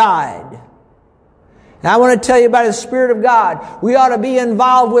had died. And I want to tell you by the Spirit of God, we ought to be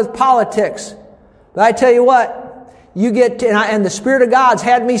involved with politics. But I tell you what, you get to, and the Spirit of God's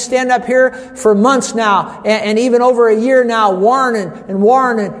had me stand up here for months now, and even over a year now, warning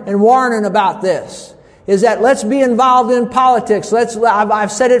about this. Is that let's be involved in politics.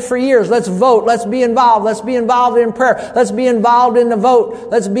 I've said it for years. Let's vote. Let's be involved. Let's be involved in prayer. Let's be involved in the vote.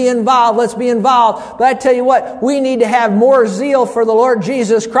 Let's be involved. But I tell you what, we need to have more zeal for the Lord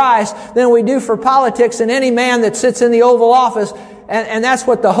Jesus Christ than we do for politics and any man that sits in the Oval Office. And that's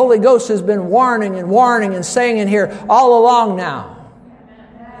what the Holy Ghost has been warning and saying in here all along now.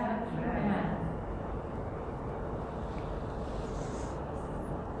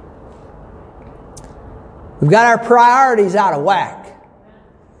 We've got our priorities out of whack.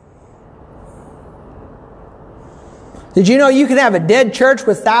 Did you know you can have a dead church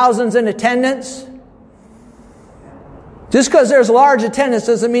with thousands in attendance? Just because there's large attendance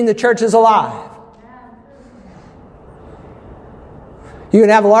doesn't mean the church is alive. You can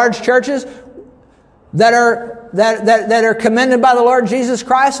have large churches that are commended by the Lord Jesus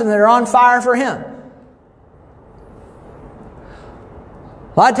Christ and that are on fire for Him.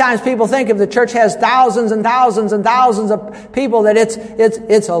 A lot of times people think if the church has thousands and thousands and thousands of people that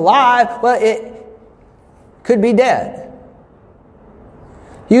it's alive. Well, it could be dead.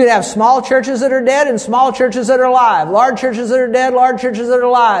 You could have small churches that are dead and small churches that are alive. Large churches that are dead, large churches that are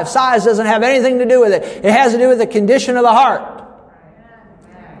alive. Size doesn't have anything to do with it. It has to do with the condition of the heart.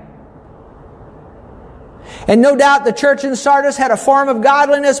 And no doubt the church in Sardis had a form of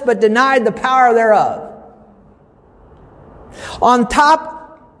godliness but denied the power thereof.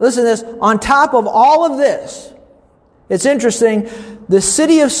 Listen to this, on top of all of this, it's interesting, the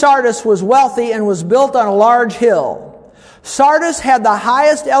city of Sardis was wealthy and was built on a large hill. Sardis had the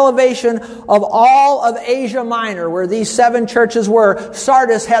highest elevation of all of Asia Minor, where these 7 churches were.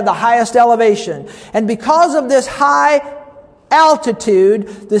 Sardis had the highest elevation. And because of this high altitude,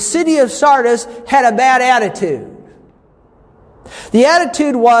 the city of Sardis had a bad attitude. The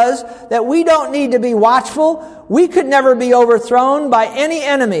attitude was that we don't need to be watchful. We could never be overthrown by any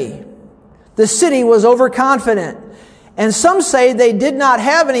enemy. The city was overconfident. And some say they did not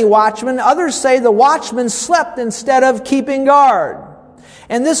have any watchmen. Others say the watchmen slept instead of keeping guard.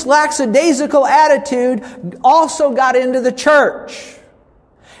 And this lackadaisical attitude also got into the church.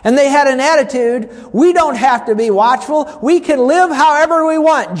 And they had an attitude, we don't have to be watchful. We can live however we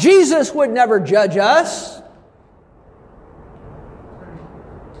want. Jesus would never judge us.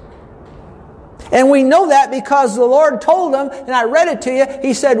 And we know that because the Lord told them, and I read it to you,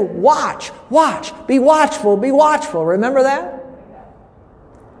 He said, watch, be watchful. Remember that?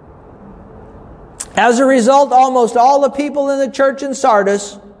 As a result, almost all the people in the church in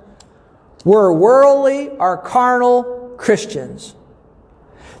Sardis were worldly or carnal Christians.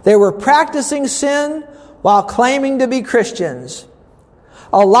 They were practicing sin while claiming to be Christians.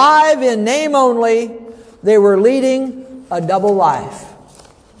 Alive in name only, they were leading a double life.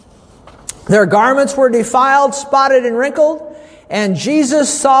 Their garments were defiled, spotted, and wrinkled, and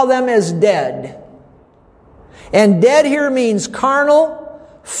Jesus saw them as dead. And dead here means carnal,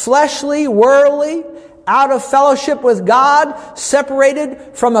 fleshly, worldly, out of fellowship with God,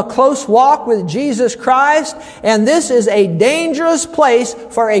 separated from a close walk with Jesus Christ. And this is a dangerous place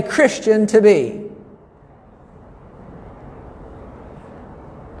for a Christian to be.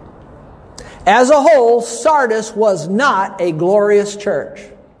 As a whole, Sardis was not a glorious church.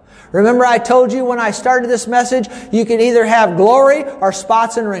 Remember I told you when I started this message, you can either have glory or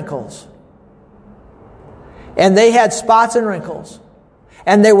spots and wrinkles. And they had spots and wrinkles.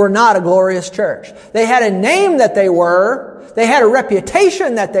 And they were not a glorious church. They had a name that they were. They had a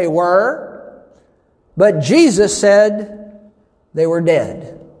reputation that they were. But Jesus said they were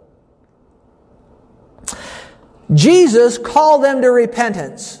dead. Jesus called them to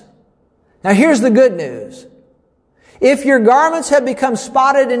repentance. Now here's the good news. If your garments have become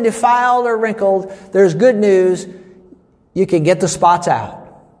spotted and defiled or wrinkled, there's good news. you can get the spots out.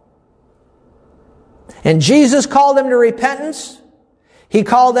 And Jesus called them to repentance. He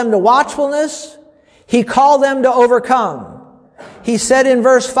called them to watchfulness. He called them to overcome. He said in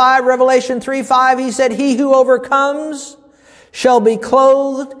verse 5, Revelation 3:5, He said, He who overcomes shall be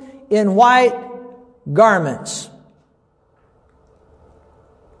clothed in white garments.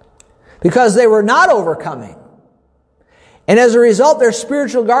 Because they were not overcoming. And as a result, their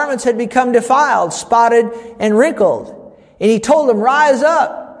spiritual garments had become defiled, spotted, and wrinkled. And He told them, rise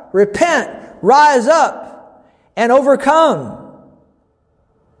up, repent, rise up, and overcome.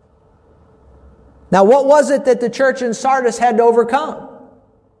 Now, what was it that the church in Sardis had to overcome?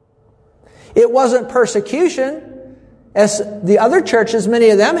 It wasn't persecution, as the other churches, many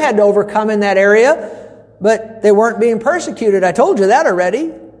of them had to overcome in that area, but they weren't being persecuted. I told you that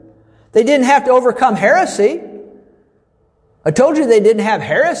already. They didn't have to overcome heresy. I told you they didn't have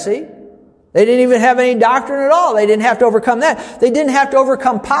heresy. They didn't even have any doctrine at all. They didn't have to overcome that. They didn't have to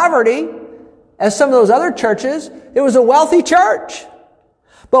overcome poverty, as some of those other churches. It was a wealthy church.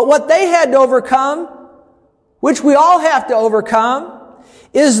 But what they had to overcome, which we all have to overcome,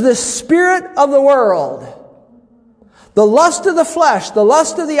 is the spirit of the world. The lust of the flesh, the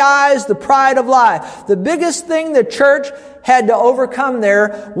lust of the eyes, the pride of life. The biggest thing the church had to overcome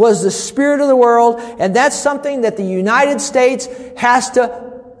there was the spirit of the world, and that's something that the United States has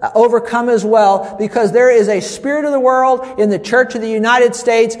to overcome as well, because there is a spirit of the world in the Church of the United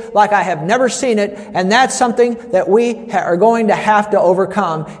States like I have never seen it, and that's something that we are going to have to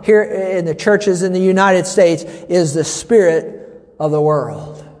overcome here in the churches in the United States, is the spirit of the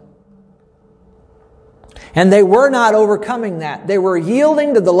world. And they were not overcoming that. They were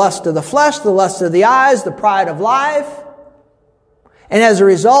yielding to the lust of the flesh, the lust of the eyes, the pride of life. And as a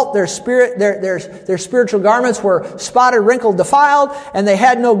result, their spiritual garments were spotted, wrinkled, defiled, and they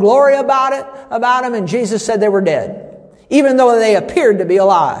had no glory about them, and Jesus said they were dead, even though they appeared to be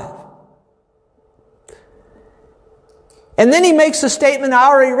alive. And then He makes a statement, I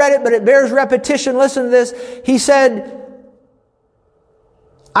already read it, but it bears repetition. Listen to this. He said,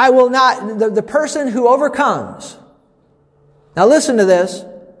 I will not, the person who overcomes. Now listen to this.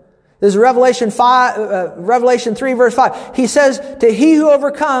 This is Revelation 3 verse 5. He says, to he who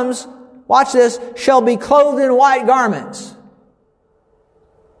overcomes, watch this, shall be clothed in white garments.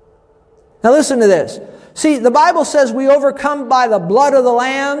 Now listen to this. See, the Bible says we overcome by the blood of the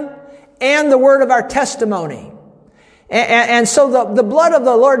Lamb and the word of our testimony. And so the blood of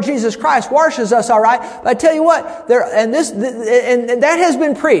the Lord Jesus Christ washes us, all right. But I tell you what, and that has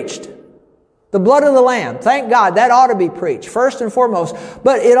been preached. The blood of the Lamb. Thank God. That ought to be preached, first and foremost.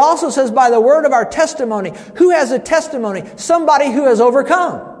 But it also says by the word of our testimony. Who has a testimony? Somebody who has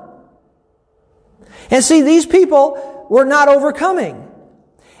overcome. And see, these people were not overcoming.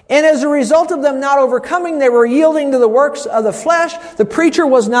 And as a result of them not overcoming, they were yielding to the works of the flesh. The preacher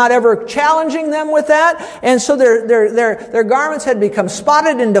was not ever challenging them with that. And so their garments had become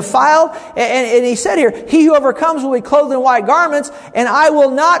spotted and defiled. And he said here, he who overcomes will be clothed in white garments, and I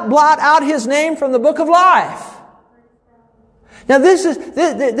will not blot out his name from the book of life. Now this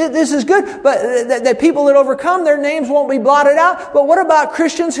is good, but that people that overcome, their names won't be blotted out. But what about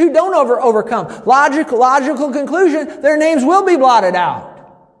Christians who don't overcome? Logical conclusion, their names will be blotted out.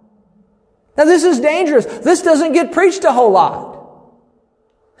 Now this is dangerous. This doesn't get preached a whole lot.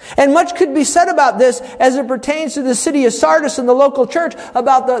 And much could be said about this as it pertains to the city of Sardis and the local church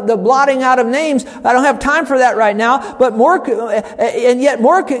about the blotting out of names. I don't have time for that right now, but more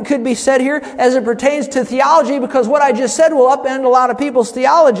could be said here as it pertains to theology, because what I just said will upend a lot of people's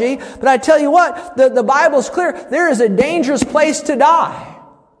theology. But I tell you what, the Bible's clear. There is a dangerous place to die.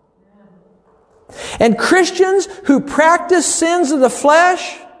 And Christians who practice sins of the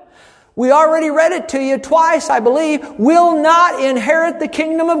flesh, we already read it to you twice, I believe, will not inherit the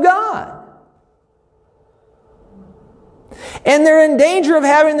kingdom of God. And they're in danger of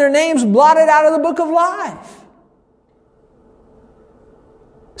having their names blotted out of the book of life.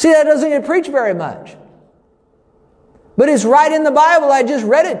 See, that doesn't get preached very much. But it's right in the Bible. I just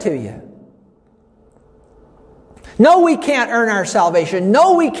read it to you. No, we can't earn our salvation.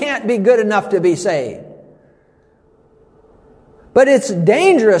 No, we can't be good enough to be saved. But it's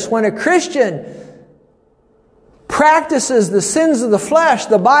dangerous when a Christian practices the sins of the flesh.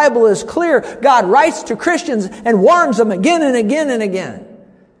 The Bible is clear. God writes to Christians and warns them again and again and again.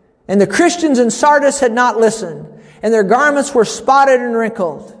 And the Christians in Sardis had not listened, and their garments were spotted and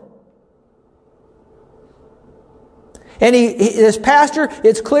wrinkled. And this pastor,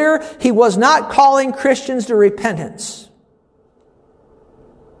 it's clear, he was not calling Christians to repentance.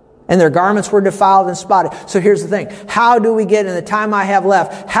 And their garments were defiled and spotted. So here's the thing. How do we get, in the time I have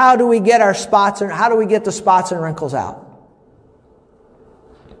left, how do we get our spots, and how do we get the spots and wrinkles out?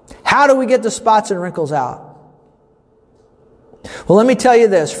 How do we get the spots and wrinkles out? Well, let me tell you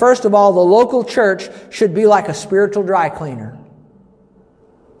this. First of all, the local church should be like a spiritual dry cleaner.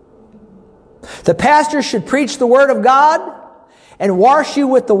 The pastor should preach the Word of God and wash you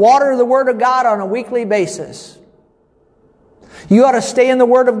with the water of the Word of God on a weekly basis. You ought to stay in the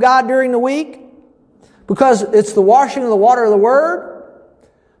Word of God during the week because it's the washing of the water of the Word.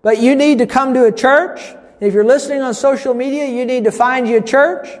 But you need to come to a church. If you're listening on social media, you need to find you a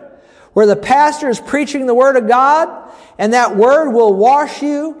church where the pastor is preaching the Word of God, and that Word will wash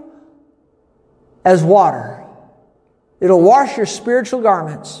you as water. It'll wash your spiritual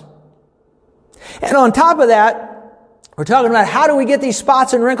garments. And on top of that, we're talking about how do we get these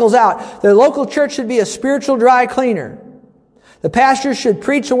spots and wrinkles out. The local church should be a spiritual dry cleaner. The pastor should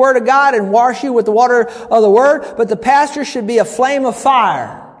preach the Word of God and wash you with the water of the Word, but the pastor should be a flame of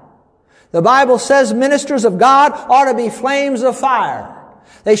fire. The Bible says ministers of God ought to be flames of fire.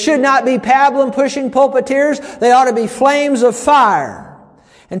 They should not be pablum pushing pulpiteers. They ought to be flames of fire.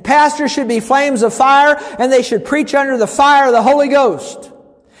 And pastors should be flames of fire, and they should preach under the fire of the Holy Ghost.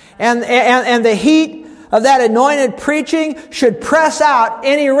 And the heat of that anointed preaching should press out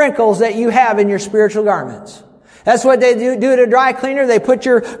any wrinkles that you have in your spiritual garments. That's what they do to a dry cleaner. They put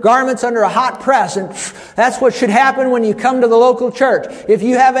your garments under a hot press, and that's what should happen when you come to the local church. If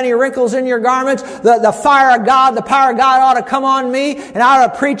you have any wrinkles in your garments, the fire of God, the power of God ought to come on me, and I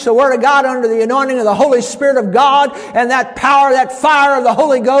ought to preach the Word of God under the anointing of the Holy Spirit of God, and that power, that fire of the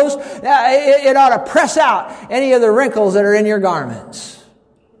Holy Ghost, it ought to press out any of the wrinkles that are in your garments.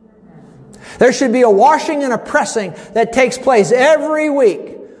 There should be a washing and a pressing that takes place every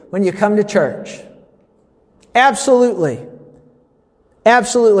week when you come to church. Absolutely.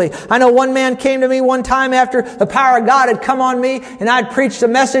 Absolutely. I know one man came to me one time after the power of God had come on me and I'd preached a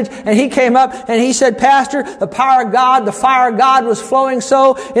message, and he came up and he said, "Pastor, the power of God, the fire of God was flowing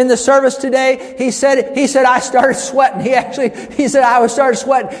so in the service today." He said, I started sweating. He said, I started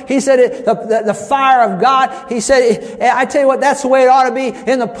sweating. He said, the fire of God. He said, I tell you what, that's the way it ought to be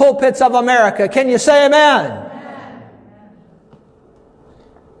in the pulpits of America. Can you say amen?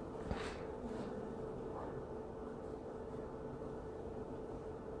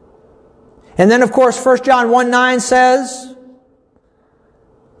 And then, of course, 1 John 1:9 says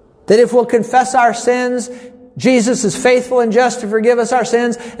that if we'll confess our sins, Jesus is faithful and just to forgive us our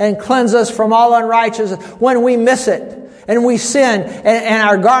sins and cleanse us from all unrighteousness. When we miss it and we sin and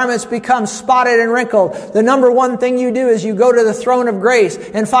our garments become spotted and wrinkled, the number one thing you do is you go to the throne of grace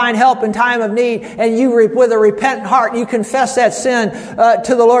and find help in time of need, and you, with a repentant heart, you confess that sin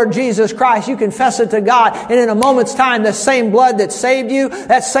to the Lord Jesus Christ. You confess it to God, and in a moment's time, the same blood that saved you,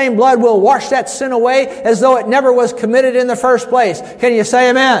 that same blood will wash that sin away as though it never was committed in the first place. Can you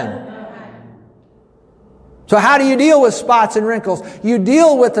say amen? So how do you deal with spots and wrinkles? You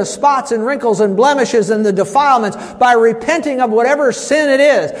deal with the spots and wrinkles and blemishes and the defilements by repenting of whatever sin it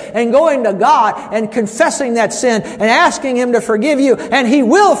is and going to God and confessing that sin and asking Him to forgive you, and He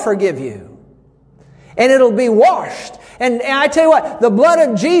will forgive you. And it'll be washed. And I tell you what, the blood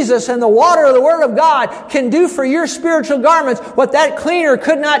of Jesus and the water of the Word of God can do for your spiritual garments what that cleaner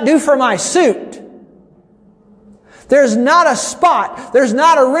could not do for my suit. There's not a spot, there's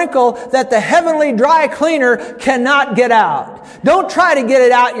not a wrinkle that the heavenly dry cleaner cannot get out. Don't try to get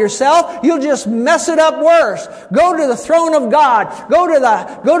it out yourself. You'll just mess it up worse. Go to the throne of God. Go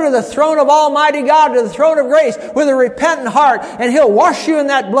to the throne of Almighty God, to the throne of grace with a repentant heart, and He'll wash you in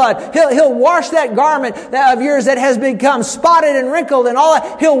that blood. He'll wash that garment of yours that has become spotted and wrinkled and all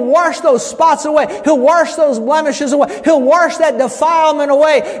that. He'll wash those spots away. He'll wash those blemishes away. He'll wash that defilement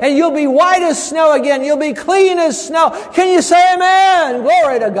away, and you'll be white as snow again. You'll be clean as snow. Can you say amen?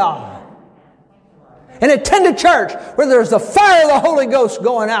 Glory to God. And attend a church where there's the fire of the Holy Ghost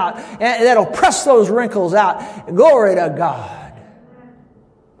going out, and that'll press those wrinkles out. Glory to God.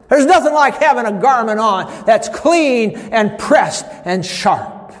 There's nothing like having a garment on that's clean and pressed and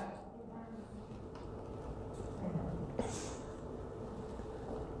sharp.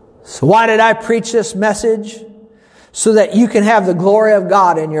 So why did I preach this message? So that you can have the glory of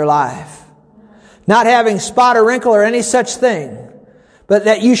God in your life. Not having spot or wrinkle or any such thing, but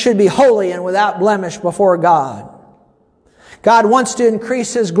that you should be holy and without blemish before God. God wants to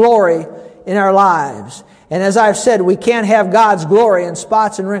increase His glory in our lives. And as I've said, we can't have God's glory in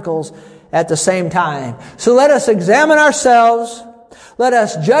spots and wrinkles at the same time. So let us examine ourselves. Let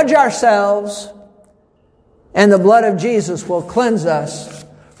us judge ourselves. And the blood of Jesus will cleanse us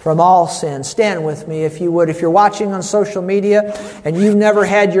from all sin. Stand with me if you would. If you're watching on social media and you've never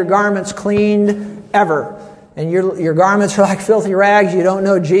had your garments cleaned ever, and your garments are like filthy rags, you don't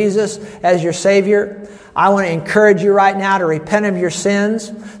know Jesus as your Savior, I want to encourage you right now to repent of your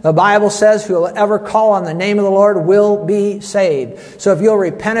sins. The Bible says who will ever call on the name of the Lord will be saved. So if you'll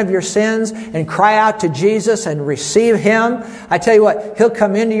repent of your sins and cry out to Jesus and receive Him, I tell you what, He'll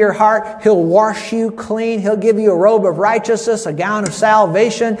come into your heart. He'll wash you clean. He'll give you a robe of righteousness, a gown of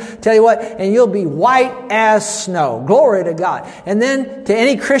salvation. Tell you what, and you'll be white as snow. Glory to God. And then to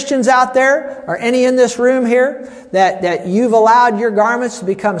any Christians out there or any in this room here that you've allowed your garments to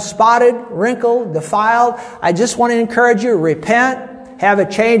become spotted, wrinkled, defiled, I just want to encourage you, repent, have a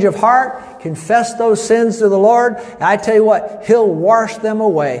change of heart, confess those sins to the Lord. And I tell you what, He'll wash them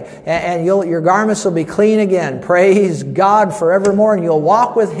away. And your garments will be clean again. Praise God forevermore. And you'll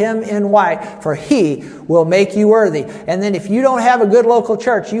walk with Him in white, for He will make you worthy. And then if you don't have a good local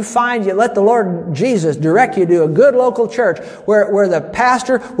church, you let the Lord Jesus direct you to a good local church where the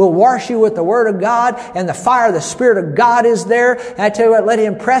pastor will wash you with the Word of God and the fire of the Spirit of God is there. And I tell you what, let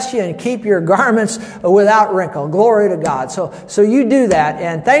Him press you and keep your garments without wrinkle. Glory to God. So you do that.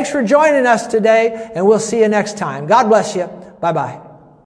 And thanks for joining us today, and we'll see you next time. God bless you. Bye-bye.